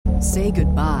Say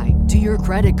goodbye to your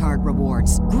credit card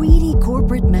rewards. Greedy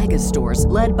corporate mega stores,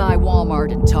 led by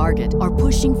Walmart and Target, are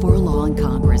pushing for a law in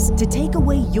Congress to take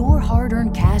away your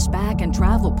hard-earned cash back and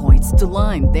travel points to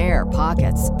line their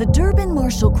pockets. The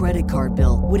Durbin-Marshall credit card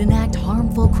bill would enact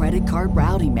harmful credit card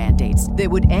routing mandates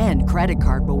that would end credit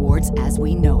card rewards as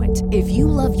we know it. If you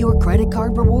love your credit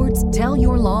card rewards, tell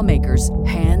your lawmakers,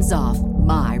 hands off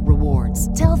my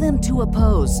rewards. Tell them to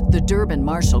oppose the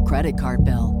Durbin-Marshall credit card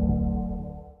bill.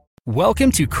 Welcome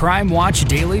to Crime Watch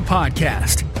Daily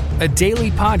Podcast, a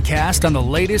daily podcast on the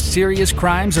latest serious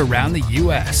crimes around the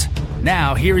U.S.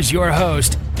 Now, here's your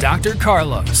host, Dr.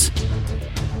 Carlos.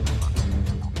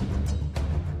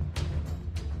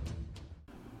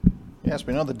 Yes,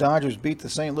 we know the Dodgers beat the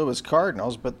St. Louis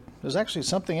Cardinals, but there's actually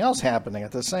something else happening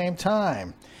at the same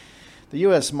time. The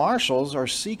U.S. Marshals are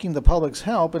seeking the public's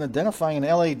help in identifying an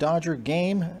L.A. Dodger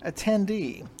game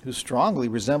attendee who strongly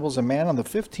resembles a man on the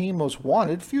 15 most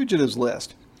wanted fugitives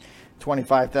list.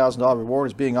 $25,000 reward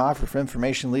is being offered for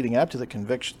information leading up to the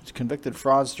convicted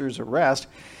fraudster's arrest.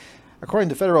 According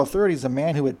to federal authorities, the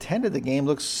man who attended the game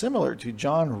looks similar to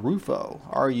John Ruffo,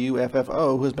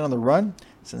 R-U-F-F-O, who has been on the run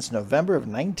since November of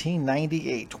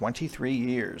 1998, 23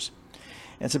 years.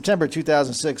 In September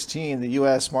 2016, the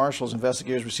U.S. Marshals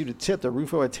investigators received a tip that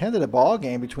Ruffo attended a ball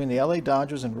game between the L.A.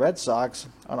 Dodgers and Red Sox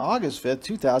on August 5,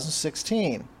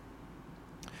 2016.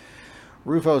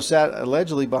 Ruffo sat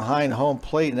allegedly behind home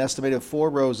plate an estimated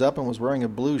 4 rows up and was wearing a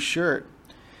blue shirt.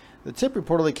 The tip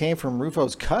reportedly came from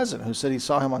Ruffo's cousin, who said he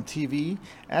saw him on TV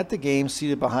at the game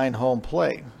seated behind home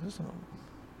plate.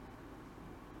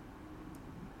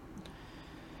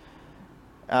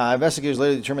 Investigators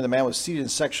later determined the man was seated in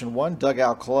Section 1,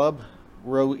 Dugout Club,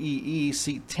 Row EE,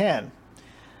 Seat 10.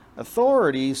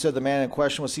 Authorities said the man in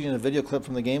question was seen in a video clip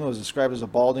from the game and was described as a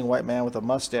balding white man with a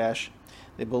mustache.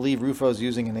 They believe Ruffo is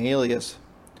using an alias.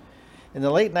 In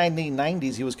the late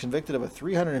 1990s, he was convicted of a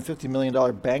 $350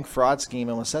 million bank fraud scheme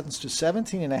and was sentenced to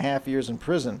 17 and a half years in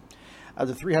prison. Of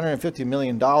the $350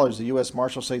 million, the U.S.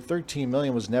 Marshals say $13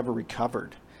 million was never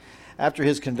recovered. After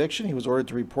his conviction, he was ordered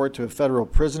to report to a federal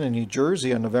prison in New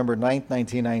Jersey on November 9,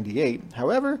 1998.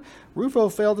 However,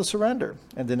 Ruffo failed to surrender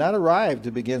and did not arrive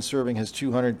to begin serving his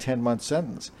 210-month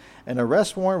sentence. An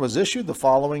arrest warrant was issued the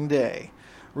following day.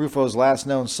 Ruffo's last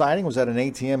known sighting was at an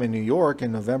ATM in New York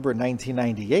in November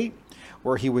 1998,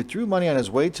 where he withdrew money on his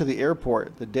way to the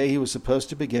airport the day he was supposed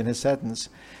to begin his sentence.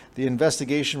 The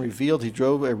investigation revealed he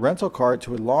drove a rental car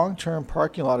to a long-term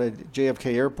parking lot at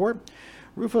JFK Airport.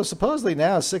 Ruffo supposedly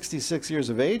now is 66 years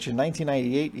of age. In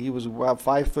 1998, he was about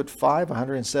 5'5",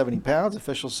 170 pounds.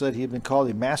 Officials said he had been called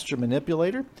a master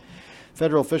manipulator.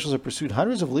 Federal officials have pursued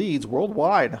hundreds of leads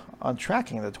worldwide on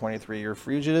tracking the 23-year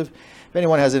fugitive. If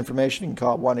anyone has information, you can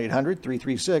call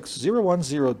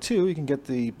 1-800-336-0102. You can get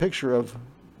the picture of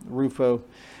Ruffo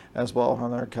as well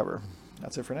on our cover.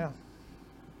 That's it for now.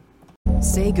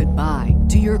 Say goodbye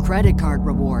to your credit card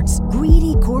rewards.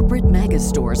 Greedy corporate mega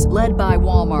stores, led by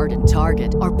Walmart and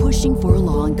Target, are pushing for a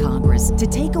law in Congress to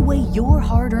take away your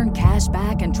hard-earned cash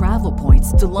back and travel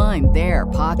points to line their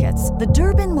pockets. The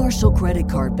Durbin-Marshall credit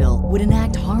card bill would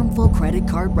enact harmful credit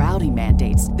card routing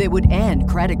mandates that would end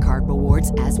credit card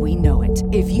rewards as we know it.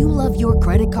 If you love your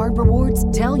credit card rewards,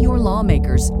 tell your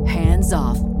lawmakers, hands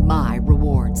off my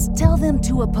rewards. Tell them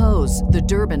to oppose the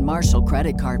Durbin-Marshall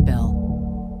credit card bill.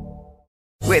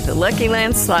 With the Lucky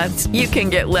Land Slots, you can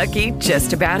get lucky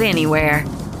just about anywhere.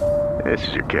 This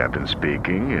is your captain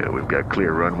speaking. We've got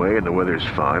clear runway and the weather's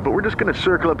fine, but we're just going to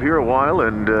circle up here a while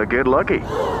and get lucky.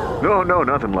 No,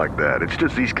 nothing like that. It's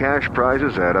just these cash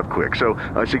prizes add up quick. So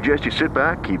I suggest you sit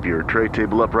back, keep your tray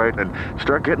table upright, and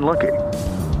start getting lucky.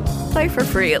 Play for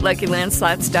free at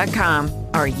LuckyLandSlots.com.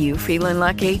 Are you feeling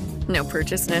lucky? No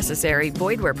purchase necessary.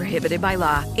 Void where prohibited by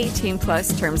law.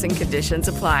 18+ terms and conditions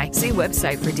apply. See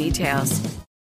website for details.